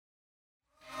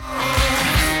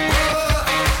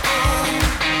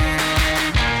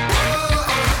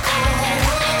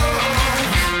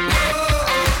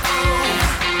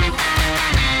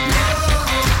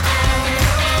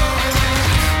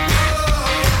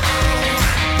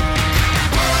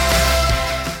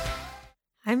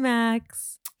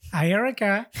Max. Hi,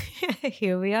 Erica.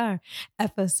 Here we are,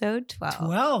 episode 12.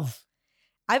 12.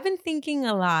 I've been thinking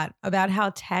a lot about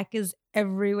how tech is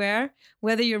everywhere.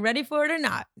 Whether you're ready for it or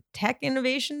not, tech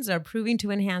innovations are proving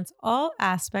to enhance all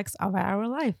aspects of our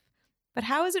life. But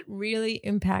how is it really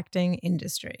impacting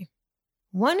industry?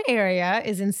 One area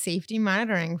is in safety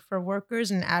monitoring for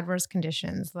workers in adverse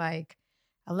conditions like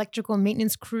electrical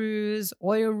maintenance crews,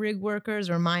 oil rig workers,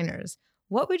 or miners.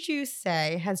 What would you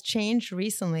say has changed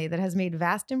recently that has made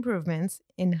vast improvements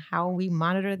in how we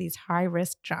monitor these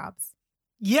high-risk jobs?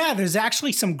 Yeah, there's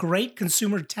actually some great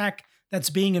consumer tech that's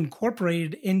being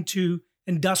incorporated into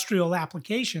industrial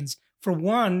applications. For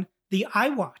one, the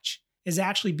iWatch is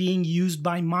actually being used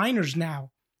by miners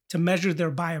now to measure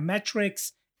their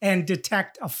biometrics and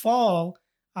detect a fall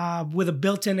with a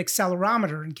built-in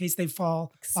accelerometer in case they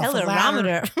fall off a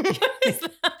ladder.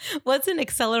 What's an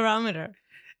accelerometer?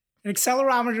 An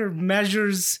accelerometer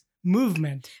measures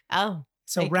movement. Oh.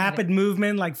 So rapid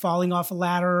movement, like falling off a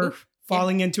ladder,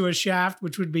 falling into a shaft,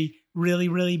 which would be really,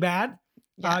 really bad,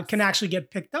 can actually get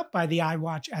picked up by the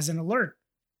iWatch as an alert.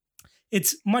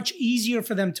 It's much easier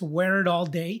for them to wear it all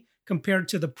day compared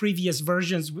to the previous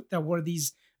versions that were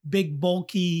these big,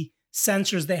 bulky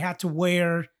sensors they had to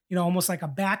wear, almost like a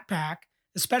backpack,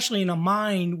 especially in a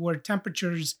mine where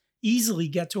temperatures easily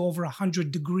get to over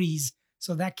 100 degrees.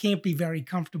 So that can't be very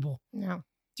comfortable. No.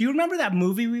 Do you remember that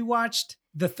movie we watched,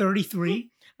 The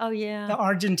 33? Oh, yeah. The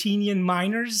Argentinian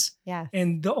miners? Yeah.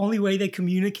 And the only way they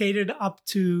communicated up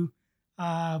to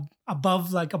above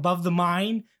the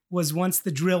mine was once the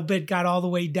drill bit got all the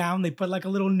way down, they put like a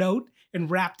little note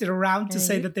and wrapped it around to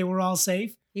say that they were all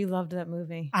safe. You loved that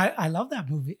movie. I love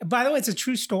that movie. By the way, it's a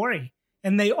true story.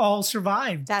 And they all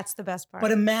survived. That's the best part.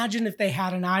 But imagine if they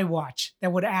had an iWatch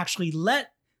that would actually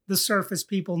let the surface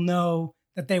people know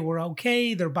that they were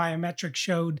okay, their biometrics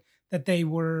showed that they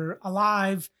were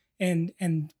alive, and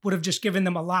would have just given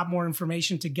them a lot more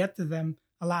information to get to them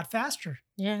a lot faster.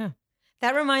 Yeah.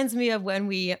 That reminds me of when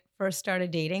we first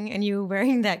started dating and you were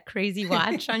wearing that crazy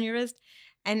watch on your wrist.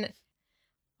 And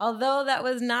although that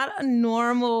was not a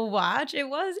normal watch, it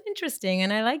was interesting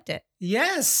and I liked it.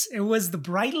 Yes, it was the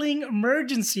Breitling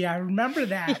Emergency. I remember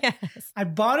that. Yes. I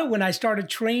bought it when I started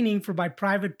training for my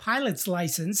private pilot's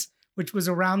license, which was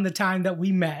around the time that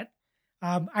we met.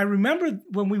 I remember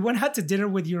when we went out to dinner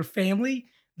with your family,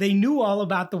 they knew all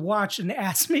about the watch and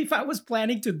asked me if I was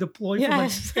planning to deploy from an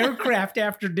aircraft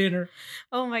after dinner.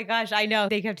 Oh my gosh, I know.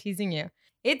 They kept teasing you.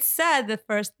 It's said the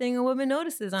first thing a woman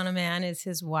notices on a man is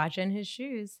his watch and his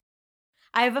shoes.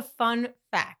 I have a fun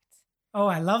fact. Oh,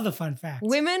 I love the fun facts.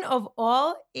 Women of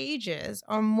all ages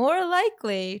are more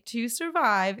likely to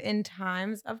survive in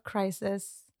times of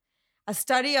crisis. A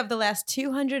study of the last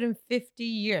 250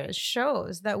 years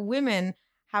shows that women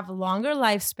have longer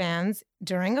lifespans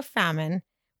during a famine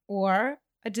or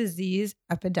a disease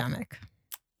epidemic.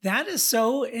 That is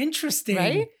so interesting.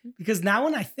 Right? Because now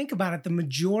when I think about it, the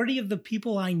majority of the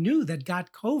people I knew that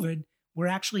got COVID were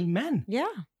actually men.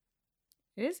 Yeah,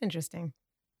 it is interesting.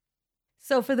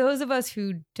 So for those of us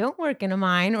who don't work in a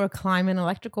mine or climb an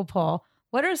electrical pole,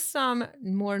 what are some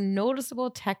more noticeable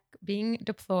tech being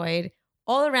deployed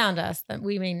all around us that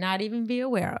we may not even be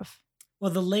aware of?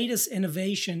 Well, the latest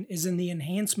innovation is in the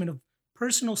enhancement of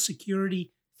personal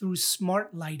security through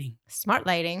smart lighting. Smart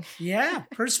lighting. Yeah,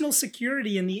 personal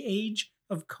security in the age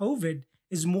of COVID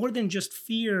is more than just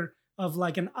fear of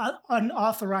like an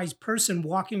unauthorized person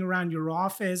walking around your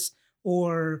office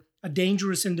or a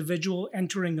dangerous individual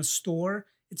entering a store.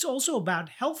 It's also about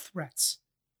health threats.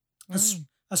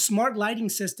 A smart lighting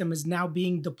system is now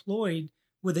being deployed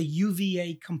with a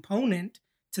UVA component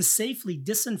to safely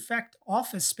disinfect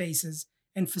office spaces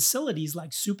and facilities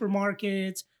like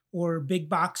supermarkets or big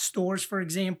box stores, for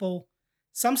example.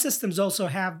 Some systems also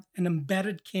have an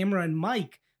embedded camera and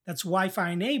mic that's Wi-Fi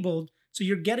enabled, so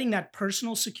you're getting that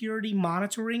personal security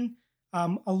monitoring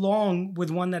along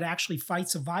with one that actually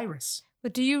fights a virus.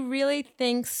 But do you really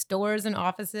think stores and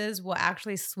offices will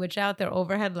actually switch out their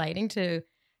overhead lighting to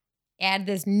add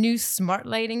this new smart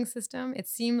lighting system? It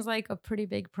seems like a pretty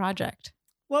big project.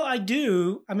 Well, I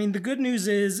do. I mean, the good news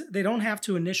is they don't have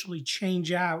to initially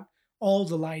change out all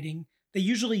the lighting. They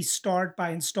usually start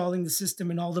by installing the system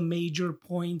in all the major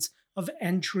points of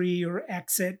entry or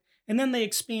exit, and then they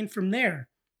expand from there.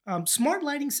 Smart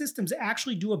lighting systems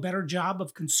actually do a better job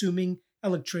of consuming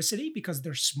electricity because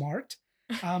they're smart.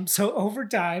 So over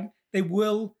time, they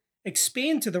will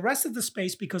expand to the rest of the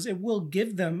space because it will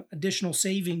give them additional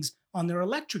savings on their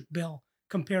electric bill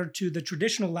compared to the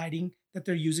traditional lighting that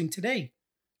they're using today.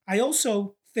 I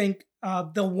also think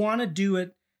they'll want to do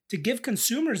it to give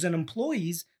consumers and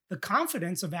employees the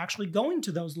confidence of actually going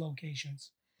to those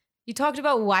locations. You talked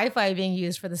about Wi-Fi being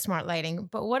used for the smart lighting,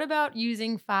 but what about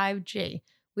using 5G?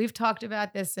 We've talked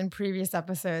about this in previous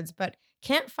episodes, but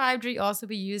can't 5G also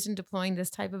be used in deploying this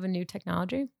type of a new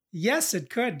technology? Yes, it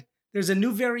could. There's a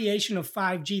new variation of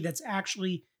 5G that's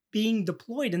actually being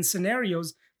deployed in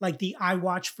scenarios like the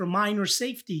iWatch for minor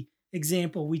safety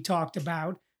example we talked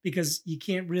about, because you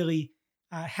can't really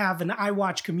have an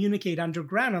iWatch communicate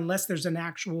underground unless there's an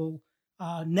actual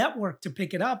network to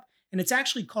pick it up. And it's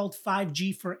actually called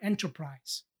 5G for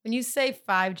enterprise. When you say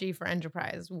 5G for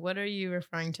enterprise, what are you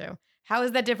referring to? How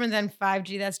is that different than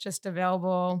 5G that's just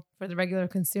available for the regular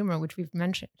consumer, which we've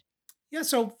mentioned? Yeah,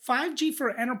 so 5G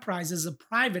for enterprise is a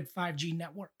private 5G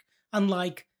network,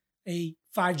 unlike a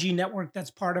 5G network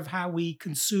that's part of how we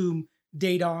consume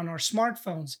data on our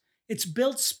smartphones. It's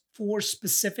built for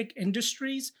specific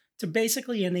industries to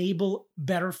basically enable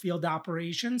better field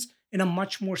operations in a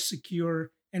much more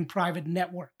secure and private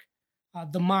network.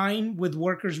 The mine, with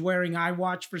workers wearing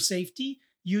iWatch for safety,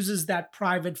 uses that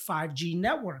private 5G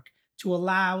network to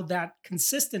allow that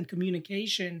consistent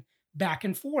communication back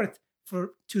and forth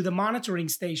to the monitoring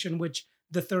station, which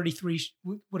the 33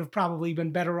 would have probably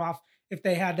been better off if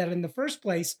they had that in the first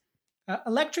place.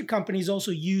 Electric companies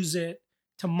also use it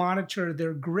to monitor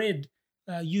their grid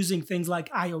using things like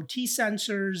IoT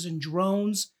sensors and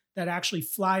drones that actually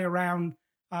fly around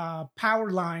power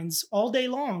lines all day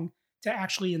long to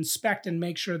actually inspect and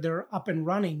make sure they're up and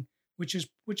running, which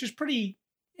is pretty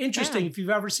interesting. If you've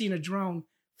ever seen a drone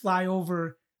fly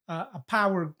over a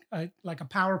power like a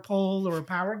power pole or a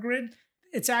power grid,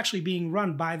 it's actually being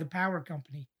run by the power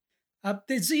company.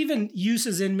 There's even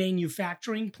uses in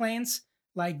manufacturing plants,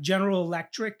 like General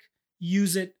Electric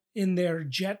use it in their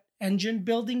jet engine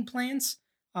building plants,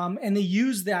 and they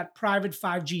use that private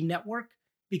 5G network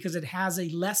because it has a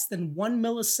less than 1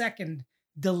 millisecond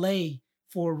delay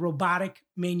for robotic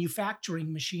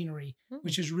manufacturing machinery,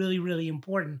 which is really, really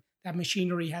important. That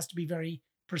machinery has to be very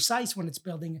precise when it's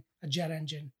building a jet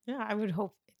engine. Yeah, I would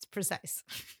hope it's precise.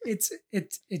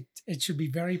 It should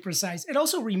be very precise. It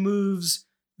also removes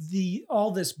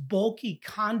all this bulky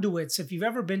conduits. If you've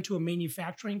ever been to a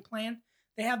manufacturing plant,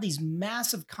 they have these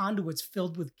massive conduits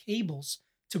filled with cables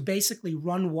to basically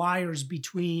run wires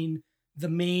between the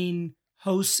main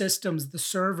host systems, the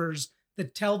servers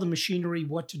that tell the machinery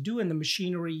what to do, and the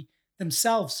machinery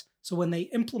themselves. So when they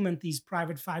implement these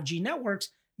private 5G networks,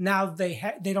 now they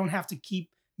don't have to keep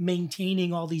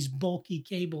maintaining all these bulky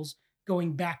cables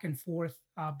going back and forth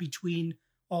between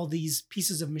all these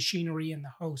pieces of machinery and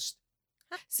the host.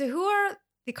 So who are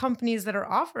the companies that are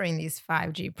offering these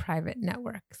 5G private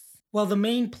networks? Well, the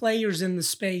main players in the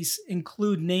space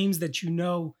include names that you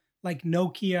know, like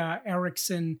Nokia,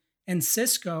 Ericsson, and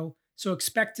Cisco. So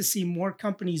expect to see more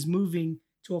companies moving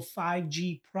to a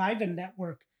 5G private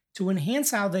network to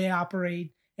enhance how they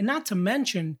operate, and not to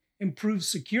mention improve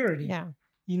security. Yeah.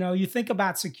 You know, you think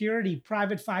about security,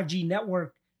 private 5G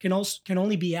network can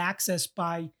only be accessed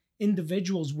by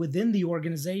individuals within the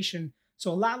organization.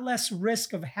 So a lot less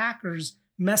risk of hackers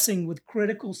messing with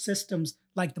critical systems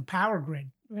like the power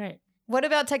grid. Right. What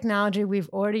about technology we've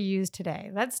already used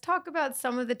today? Let's talk about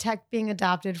some of the tech being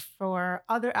adopted for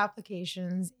other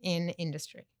applications in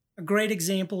industry. A great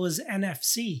example is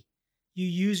NFC. You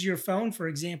use your phone, for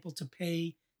example, to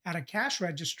pay at a cash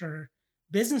register.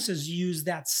 Businesses use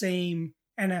that same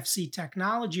NFC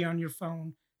technology on your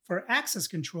phone for access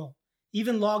control,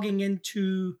 even logging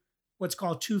into what's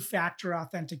called two-factor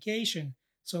authentication.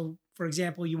 So, for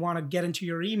example, you want to get into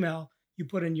your email, you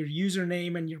put in your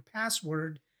username and your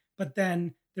password, but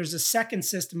then there's a second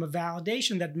system of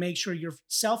validation that makes sure your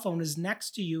cell phone is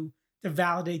next to you to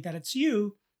validate that it's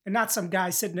you and not some guy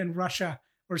sitting in Russia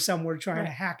or somewhere trying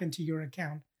to hack into your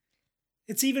account.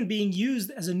 It's even being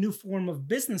used as a new form of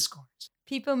business cards.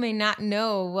 People may not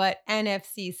know what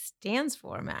NFC stands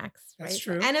for, Max. Right? That's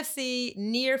true. So NFC,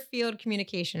 near field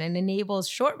communication, and enables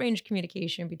short-range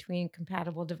communication between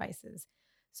compatible devices.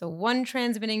 So one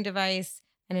transmitting device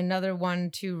and another one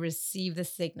to receive the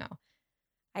signal.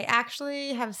 I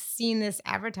actually have seen this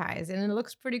advertised, and it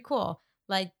looks pretty cool.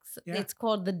 It's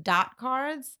called the dot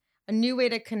cards. A new way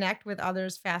to connect with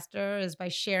others faster is by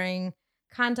sharing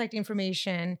contact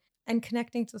information and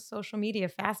connecting to social media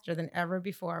faster than ever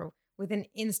before with an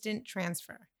instant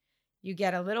transfer. You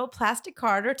get a little plastic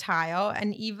card or tile,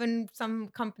 and even some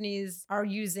companies are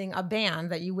using a band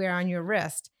that you wear on your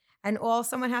wrist. And all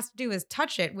someone has to do is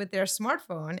touch it with their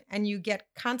smartphone, and you get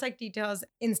contact details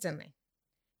instantly.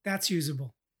 That's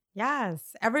usable.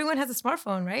 Yes. Everyone has a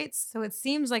smartphone, right? So it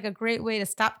seems like a great way to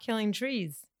stop killing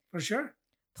trees. For sure.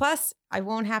 Plus, I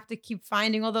won't have to keep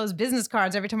finding all those business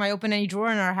cards every time I open any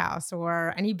drawer in our house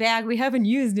or any bag we haven't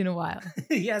used in a while.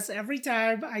 Yes, every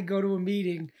time I go to a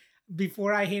meeting,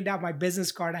 before I hand out my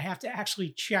business card, I have to actually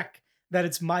check that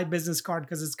it's my business card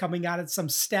because it's coming out of some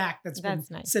stack that's been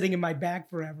That's nice. sitting in my bag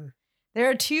forever. There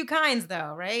are two kinds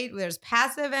though, right? There's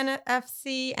passive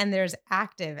NFC and there's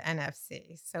active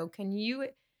NFC. So can you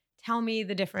tell me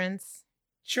the difference?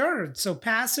 Sure. So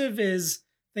passive is,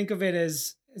 think of it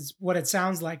as what it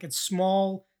sounds like. It's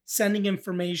small, sending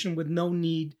information with no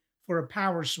need for a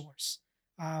power source.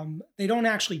 They don't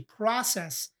actually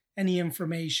process any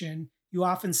information. You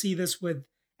often see this with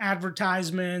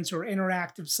advertisements or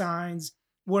interactive signs,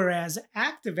 whereas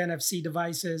active NFC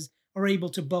devices are able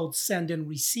to both send and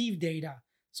receive data.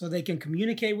 So they can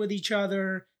communicate with each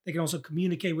other. They can also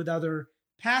communicate with other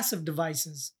passive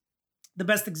devices. The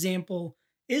best example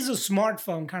is a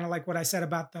smartphone, kind of like what I said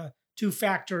about the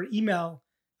two-factor email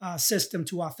system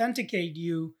to authenticate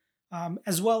you,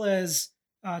 as well as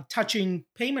touching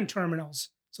payment terminals.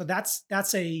 So that's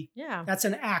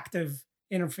an active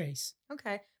interface.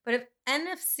 Okay. But if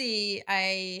NFC,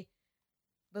 I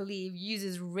believe,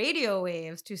 uses radio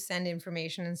waves to send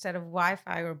information instead of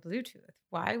Wi-Fi or Bluetooth,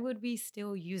 why would we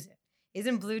still use it?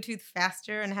 Isn't Bluetooth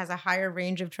faster and has a higher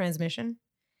range of transmission?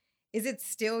 Is it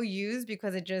still used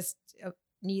because it just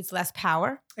needs less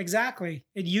power? Exactly.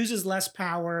 It uses less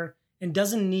power and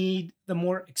doesn't need the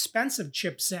more expensive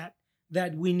chipset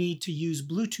that we need to use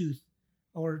Bluetooth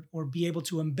or be able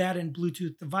to embed in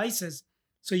Bluetooth devices.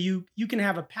 So you can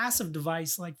have a passive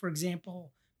device, like, for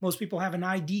example, most people have an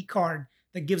ID card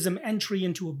that gives them entry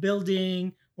into a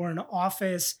building or an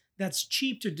office that's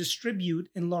cheap to distribute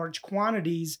in large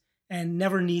quantities and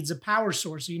never needs a power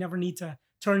source. So you never need to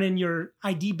turn in your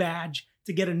ID badge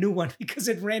to get a new one because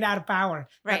it ran out of power.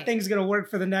 Right. That thing's going to work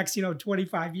for the next,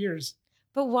 25 years.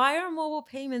 But why are mobile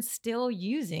payments still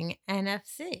using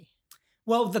NFC?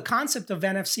 Well, the concept of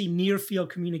NFC, near field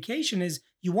communication, is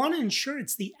you want to ensure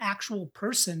it's the actual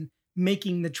person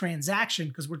making the transaction,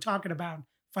 because we're talking about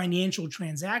financial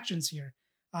transactions here.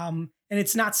 And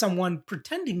it's not someone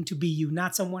pretending to be you,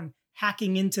 not someone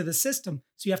hacking into the system.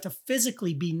 So you have to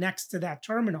physically be next to that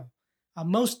terminal.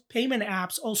 Most payment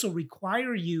apps also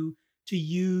require you to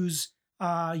use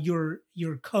your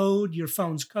code, your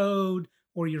phone's code,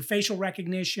 or your facial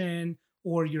recognition,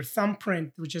 or your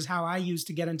thumbprint, which is how I use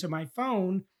to get into my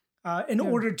phone, in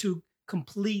order to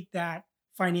complete that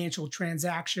financial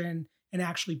transaction and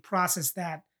actually process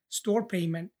that store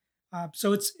payment.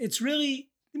 So it's really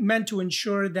meant to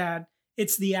ensure that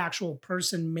it's the actual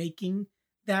person making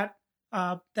that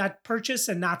purchase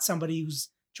and not somebody who's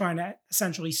trying to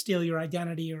essentially steal your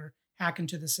identity or hack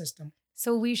into the system.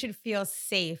 So we should feel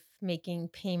safe making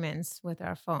payments with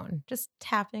our phone, just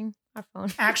tapping our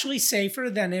phone. Actually safer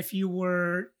than if you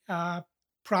were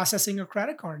processing a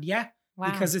credit card. Yeah.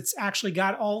 Wow. Because it's actually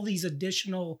got all these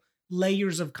additional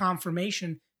layers of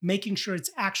confirmation, making sure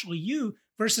it's actually you,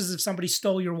 versus if somebody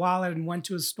stole your wallet and went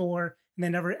to a store and they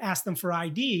never asked them for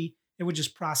ID, it would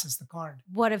just process the card.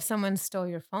 What if someone stole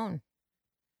your phone?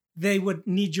 They would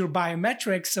need your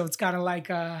biometrics. So it's kind of like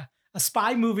a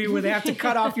spy movie where they have to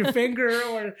cut off your finger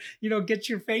or, get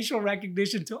your facial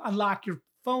recognition to unlock your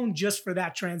phone just for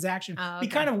that transaction. Oh, okay. Be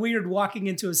kind of weird walking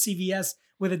into a CVS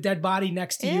with a dead body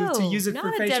next to you to use it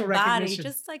for facial recognition.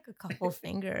 Just like a couple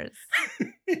fingers.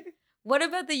 What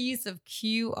about the use of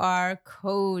QR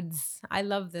codes? I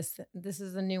love this. This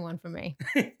is a new one for me.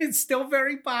 It's still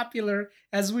very popular,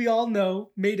 as we all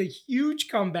know, made a huge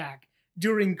comeback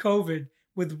during COVID,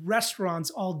 with restaurants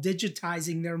all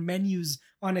digitizing their menus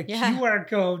on a QR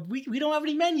code. We don't have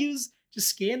any menus. Just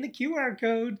scan the QR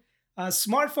code.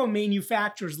 Smartphone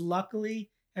manufacturers, luckily,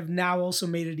 have now also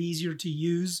made it easier to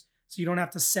use. So you don't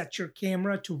have to set your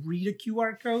camera to read a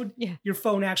QR code. Yeah. Your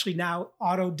phone actually now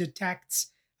auto detects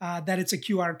that it's a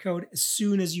QR code as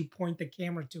soon as you point the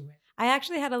camera to it. I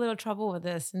actually had a little trouble with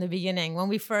this in the beginning. When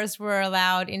we first were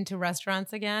allowed into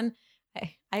restaurants again,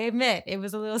 I admit it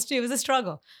was a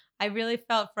struggle. I really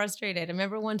felt frustrated. I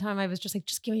remember one time I was just like,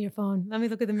 just give me your phone. Let me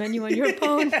look at the menu on your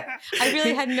phone. I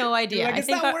really had no idea. Like, it's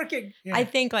not working. Yeah. I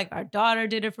think like our daughter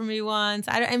did it for me once.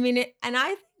 I think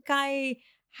I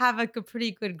have like a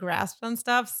pretty good grasp on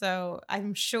stuff. So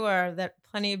I'm sure that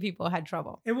plenty of people had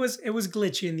trouble. It was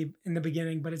glitchy in the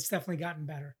beginning, but it's definitely gotten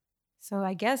better. So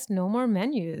I guess no more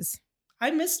menus. I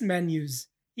missed menus.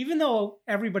 Even though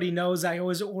everybody knows I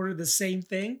always order the same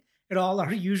thing at all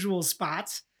our usual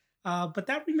spots. But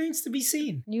that remains to be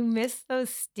seen. You miss those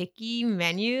sticky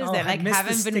menus that I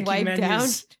haven't been wiped down.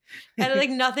 And like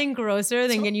nothing grosser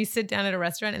than when you sit down at a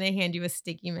restaurant and they hand you a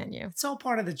sticky menu. It's all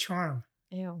part of the charm.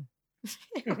 Ew.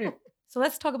 So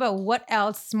let's talk about what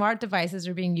else smart devices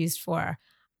are being used for.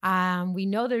 We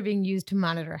know they're being used to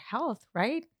monitor health,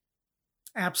 right?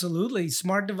 Absolutely.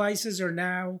 Smart devices are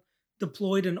now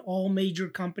deployed in all major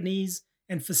companies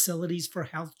and facilities for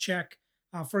health check.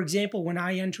 For example, when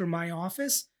I enter my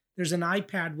office, there's an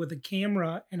iPad with a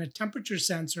camera and a temperature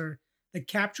sensor that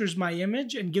captures my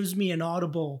image and gives me an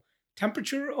audible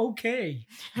temperature okay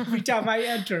every time I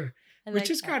enter, which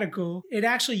is kind of cool. It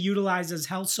actually utilizes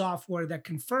health software that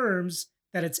confirms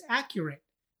that it's accurate.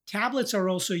 Tablets are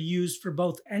also used for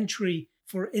both entry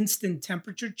for instant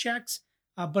temperature checks,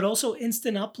 but also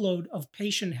instant upload of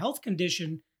patient health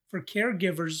condition for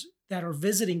caregivers that are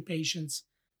visiting patients.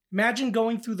 Imagine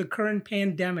going through the current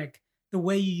pandemic the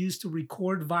way you used to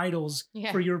record vitals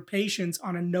for your patients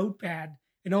on a notepad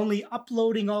and only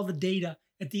uploading all the data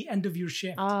at the end of your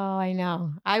shift. Oh, I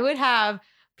know. I would have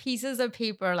pieces of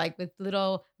paper like with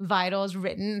little vitals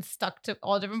written stuck to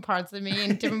all different parts of me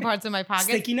and different parts of my pocket.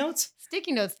 Sticky notes?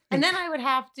 Sticky notes. And then I would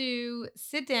have to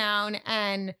sit down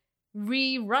and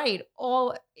rewrite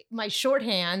all my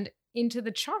shorthand into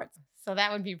the charts. So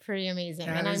that would be pretty amazing.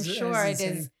 And I'm sure it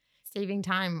is saving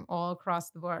time all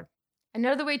across the board.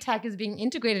 Another way tech is being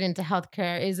integrated into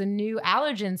healthcare is a new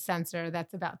allergen sensor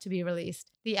that's about to be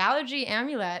released. The Allergy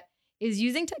Amulet is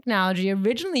using technology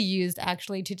originally used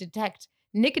actually to detect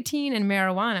nicotine and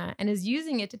marijuana and is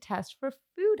using it to test for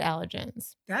food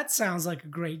allergens. That sounds like a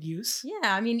great use.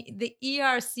 Yeah, I mean, the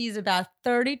ER sees about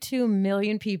 32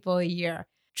 million people a year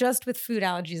just with food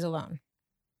allergies alone.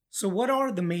 So what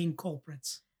are the main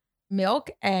culprits?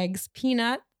 Milk, eggs,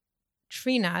 peanut,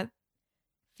 tree nut,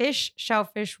 fish,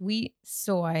 shellfish, wheat,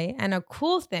 soy, and a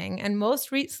cool thing, and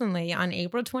most recently on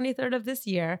April 23rd of this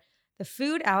year, the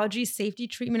Food Allergy Safety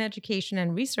Treatment Education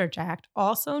and Research Act,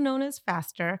 also known as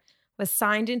FASTER, was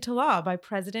signed into law by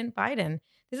President Biden.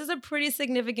 This is a pretty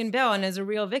significant bill and is a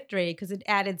real victory because it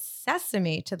added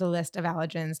sesame to the list of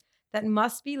allergens that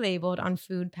must be labeled on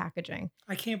food packaging.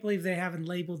 I can't believe they haven't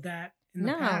labeled that in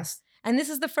the past. And this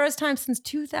is the first time since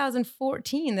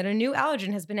 2014 that a new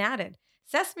allergen has been added.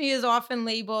 Sesame is often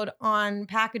labeled on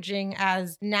packaging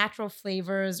as natural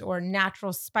flavors or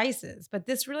natural spices, but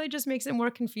this really just makes it more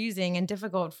confusing and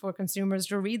difficult for consumers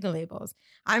to read the labels.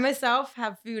 I myself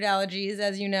have food allergies,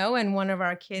 as you know, and one of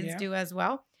our kids do as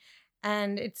well.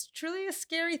 And it's truly a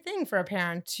scary thing for a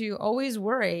parent to always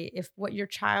worry if what your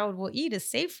child will eat is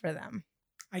safe for them.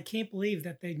 I can't believe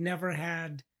that they never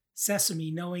had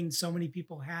sesame, knowing so many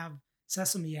people have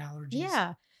sesame allergies.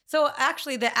 Yeah. So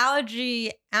actually, the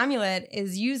Allergy Amulet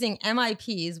is using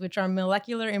MIPs, which are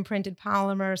molecular imprinted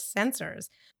polymer sensors.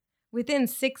 Within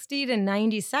 60 to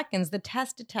 90 seconds, the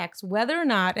test detects whether or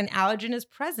not an allergen is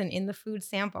present in the food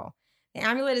sample. The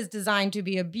amulet is designed to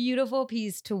be a beautiful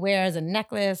piece to wear as a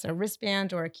necklace, a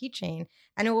wristband, or a keychain,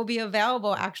 and it will be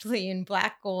available actually in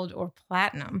black, gold, or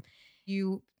platinum.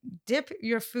 You dip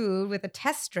your food with a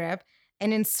test strip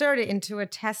and insert it into a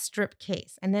test strip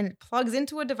case. And then it plugs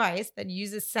into a device that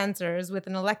uses sensors with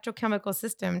an electrochemical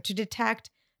system to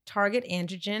detect target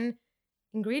antigen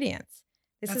ingredients.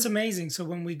 That's amazing. So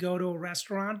when we go to a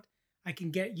restaurant, I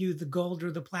can get you the gold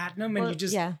or the platinum and you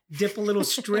just dip a little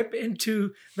strip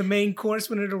into the main course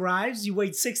when it arrives. You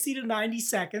wait 60 to 90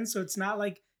 seconds. So it's not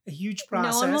like a huge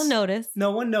process. No one will notice.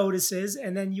 No one notices.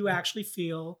 And then you actually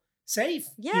feel safe.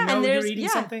 Yeah. You know and you're eating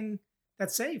something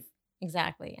that's safe.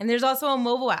 Exactly. And there's also a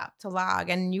mobile app to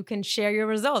log and you can share your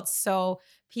results. So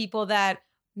people that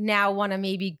now want to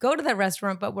maybe go to that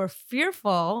restaurant but were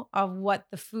fearful of what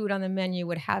the food on the menu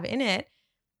would have in it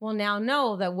will now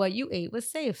know that what you ate was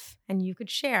safe and you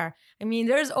could share. I mean,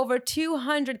 there's over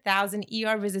 200,000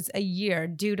 ER visits a year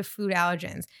due to food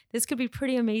allergens. This could be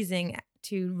pretty amazing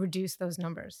to reduce those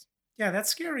numbers. Yeah, that's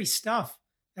scary stuff.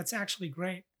 That's actually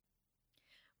great.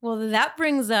 Well, that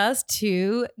brings us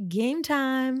to game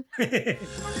time.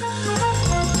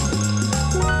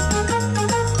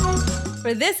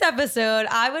 For this episode,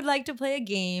 I would like to play a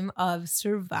game of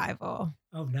survival.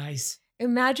 Oh, nice.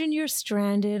 Imagine you're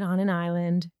stranded on an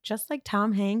island, just like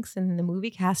Tom Hanks in the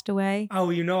movie Castaway. Oh,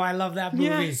 you know I love that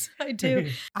movie. Yes, I do.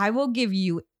 I will give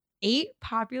you 8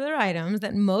 popular items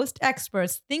that most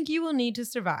experts think you will need to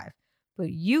survive, but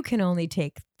you can only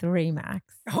take 3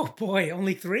 max. Oh boy,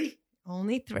 only 3?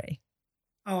 Only 3.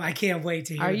 Oh, I can't wait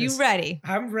to hear Are this. you ready?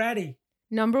 I'm ready.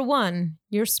 Number 1,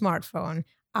 your smartphone,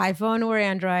 iPhone or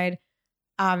Android.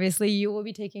 Obviously, you will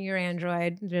be taking your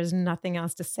Android. There's nothing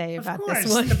else to say about this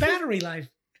one. The battery life.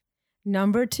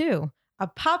 Number 2, a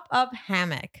pop-up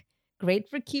hammock. Great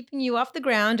for keeping you off the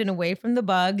ground and away from the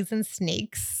bugs and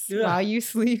snakes while you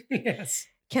sleep. Yes.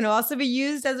 Can also be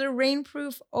used as a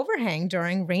rainproof overhang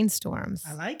during rainstorms.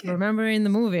 I like it. Remember in the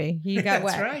movie, he got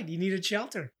wet. That's right. You needed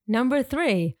shelter. Number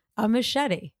 3, a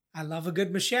machete. I love a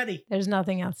good machete. There's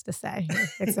nothing else to say.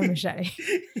 It's a machete.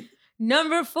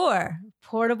 Number 4,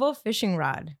 portable fishing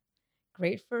rod.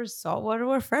 great for saltwater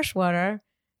or freshwater.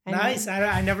 And Nice.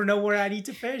 I never know where I need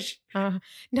to fish.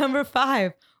 Number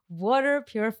 5, water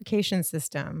purification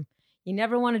system. You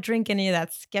never want to drink any of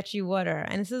that sketchy water.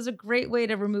 And this is a great way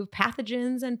to remove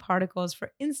pathogens and particles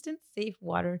for instant safe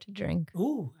water to drink.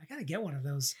 Ooh, I got to get one of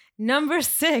those. Number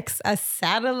 6, a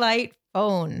satellite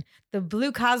phone. The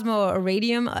Blue Cosmo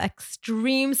Iridium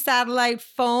Extreme Satellite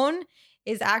Phone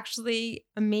is actually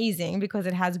amazing because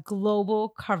it has global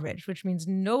coverage, which means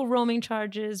no roaming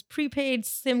charges, prepaid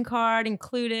SIM card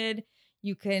included.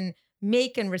 You can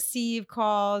make and receive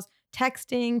calls,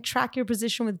 texting, track your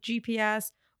position with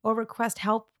GPS, or request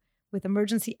help with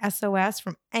emergency SOS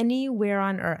from anywhere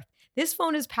on Earth. This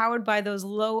phone is powered by those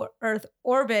low Earth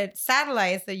orbit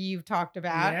satellites that you've talked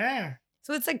about. Yeah.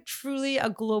 So it's like truly a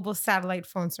global satellite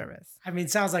phone service. I mean,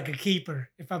 sounds like a keeper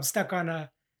if I'm stuck on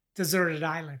a deserted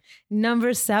island.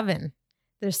 Number 7,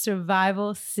 the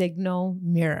survival signal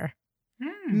mirror.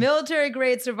 Military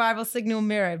grade survival signal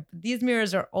mirror. These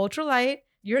mirrors are ultralight.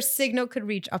 Your signal could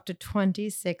reach up to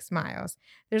 26 miles.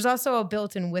 There's also a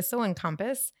built-in whistle and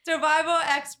compass. Survival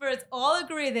experts all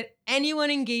agree that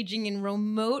anyone engaging in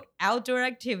remote outdoor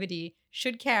activity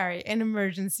should carry an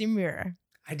emergency mirror.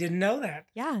 I didn't know that.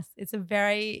 Yes, it's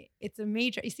a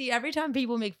major. You see, every time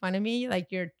people make fun of me,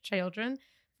 like your children,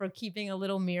 for keeping a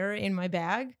little mirror in my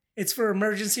bag. It's for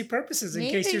emergency purposes in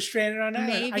case you're stranded on an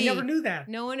island. I never knew that.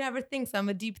 No one ever thinks I'm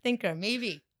a deep thinker.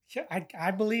 Maybe. Yeah,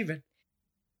 I believe it.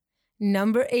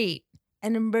 Number 8,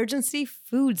 an emergency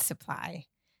food supply.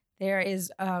 There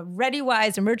is a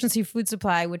ReadyWise emergency food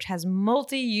supply, which has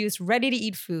multi-use,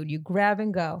 ready-to-eat food. You grab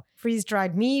and go.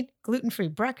 Freeze-dried meat, gluten-free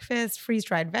breakfast,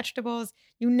 freeze-dried vegetables.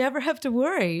 You never have to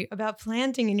worry about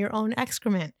planting in your own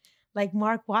excrement, like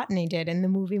Mark Watney did in the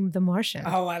movie The Martian.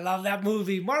 Oh, I love that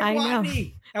movie. Mark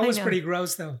Watney. That was pretty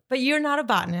gross, though. But you're not a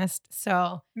botanist,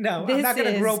 so no, I'm not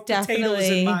going to grow potatoes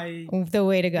in my... the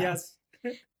way to go. Yes.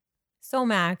 So,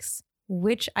 Max,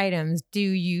 which items do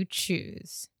you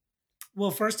choose?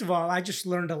 Well, first of all, I just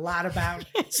learned a lot about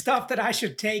stuff that I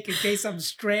should take in case I'm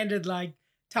stranded like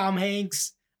Tom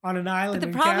Hanks on an island.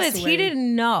 But the problem is he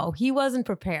didn't know. He wasn't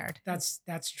prepared. That's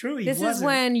true. This is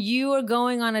when you are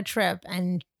going on a trip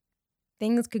and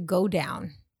things could go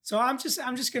down. So I'm just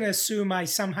going to assume I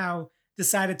somehow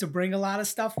decided to bring a lot of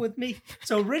stuff with me.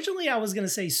 So originally I was going to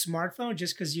say smartphone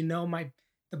just because the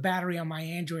battery on my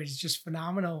Android is just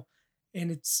phenomenal. And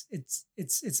it's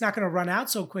not going to run out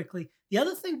so quickly. The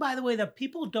other thing, by the way, that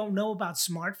people don't know about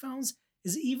smartphones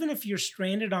is even if you're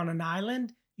stranded on an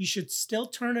island, you should still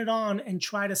turn it on and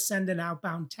try to send an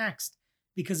outbound text.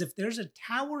 Because if there's a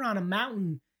tower on a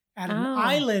mountain at an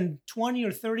island 20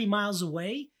 or 30 miles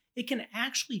away, it can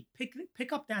actually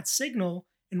pick up that signal,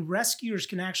 and rescuers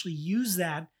can actually use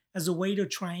that as a way to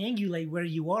triangulate where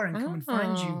you are and come and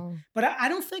find you. But I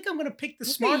don't think I'm going to pick the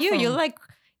smartphone.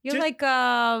 You're like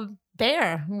a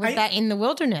bear with that in the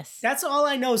wilderness. That's all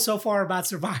I know so far about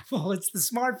survival. It's the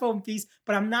smartphone piece,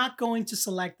 but I'm not going to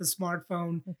select the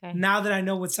smartphone now that I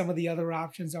know what some of the other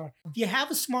options are. If you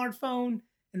have a smartphone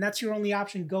and that's your only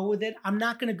option, go with it. I'm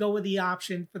not going to go with the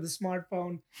option for the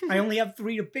smartphone. I only have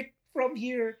 3 to pick from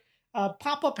here.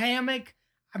 Pop-up hammock.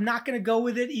 I'm not going to go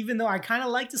with it, even though I kind of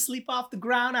like to sleep off the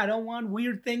ground. I don't want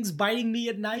weird things biting me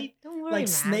at night, don't worry, like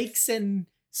Max. Snakes and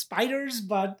spiders,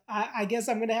 but I guess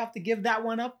I'm going to have to give that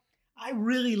one up. I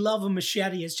really love a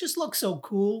machete. It just looks so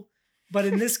cool. But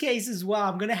in this case as well,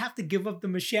 I'm going to have to give up the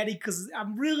machete because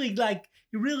I'm really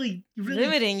you're really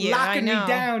limiting you. locking me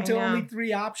down to only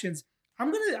 3 options.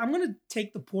 I'm going to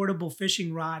take the portable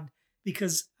fishing rod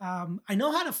because I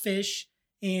know how to fish,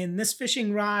 and this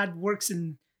fishing rod works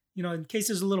in case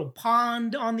there's a little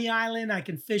pond on the island, I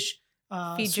can fish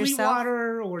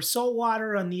sweetwater or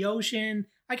saltwater on the ocean.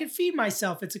 I can feed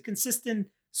myself. It's a consistent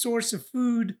source of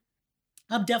food.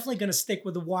 I'm definitely going to stick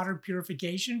with the water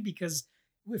purification because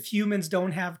if humans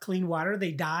don't have clean water,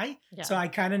 they die. Yeah. So I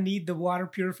kind of need the water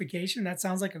purification. That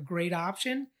sounds like a great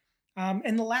option.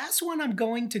 And the last one I'm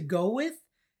going to go with,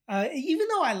 even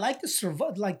though I like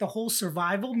the whole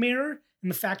survival mirror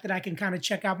and the fact that I can kind of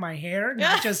check out my hair,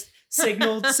 not just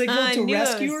signal to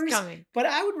rescuers, but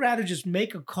I would rather just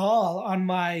make a call on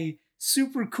my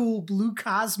super cool Blue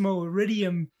Cosmo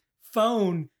Iridium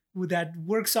phone that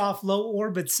works off low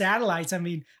orbit satellites. I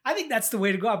mean, I think that's the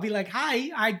way to go. I'll be like,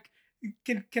 hi,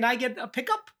 can I get a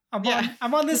pickup?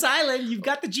 I'm on this island. You've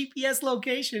got the GPS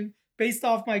location based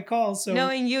off my call. So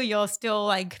knowing you'll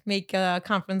still make a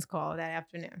conference call that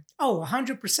afternoon. Oh,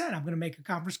 100%. I'm going to make a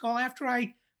conference call after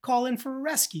I call in for a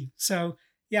rescue. So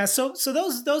yeah, so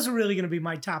those are really going to be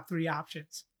my top 3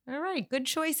 options. All right. Good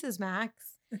choices, Max.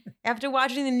 After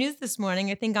watching the news this morning,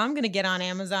 I think I'm going to get on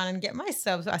Amazon and get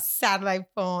myself a satellite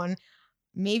phone.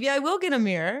 maybe I will get a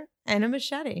mirror and a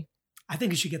machete. I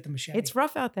think you should get the machete. It's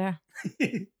rough out there.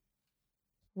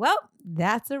 Well,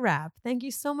 that's a wrap. Thank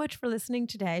you so much for listening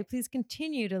today. Please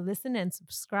continue to listen and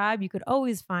subscribe. You could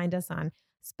always find us on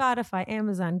Spotify,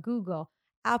 Amazon, Google,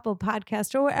 Apple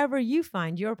Podcast, or wherever you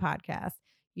find your podcast.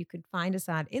 You could find us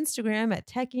on Instagram at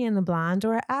Techie and the Blonde,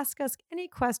 or ask us any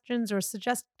questions or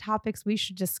suggest topics we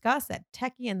should discuss at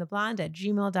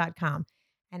techieandtheblonde@gmail.com.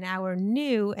 And our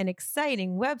new and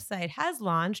exciting website has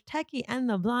launched,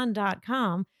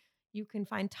 techieandtheblonde.com. You can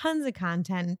find tons of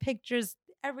content and pictures,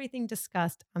 everything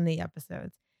discussed on the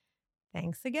episodes.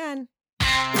 Thanks again. Whoa,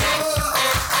 oh,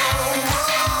 oh, oh,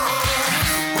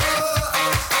 oh,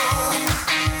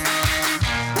 oh, oh.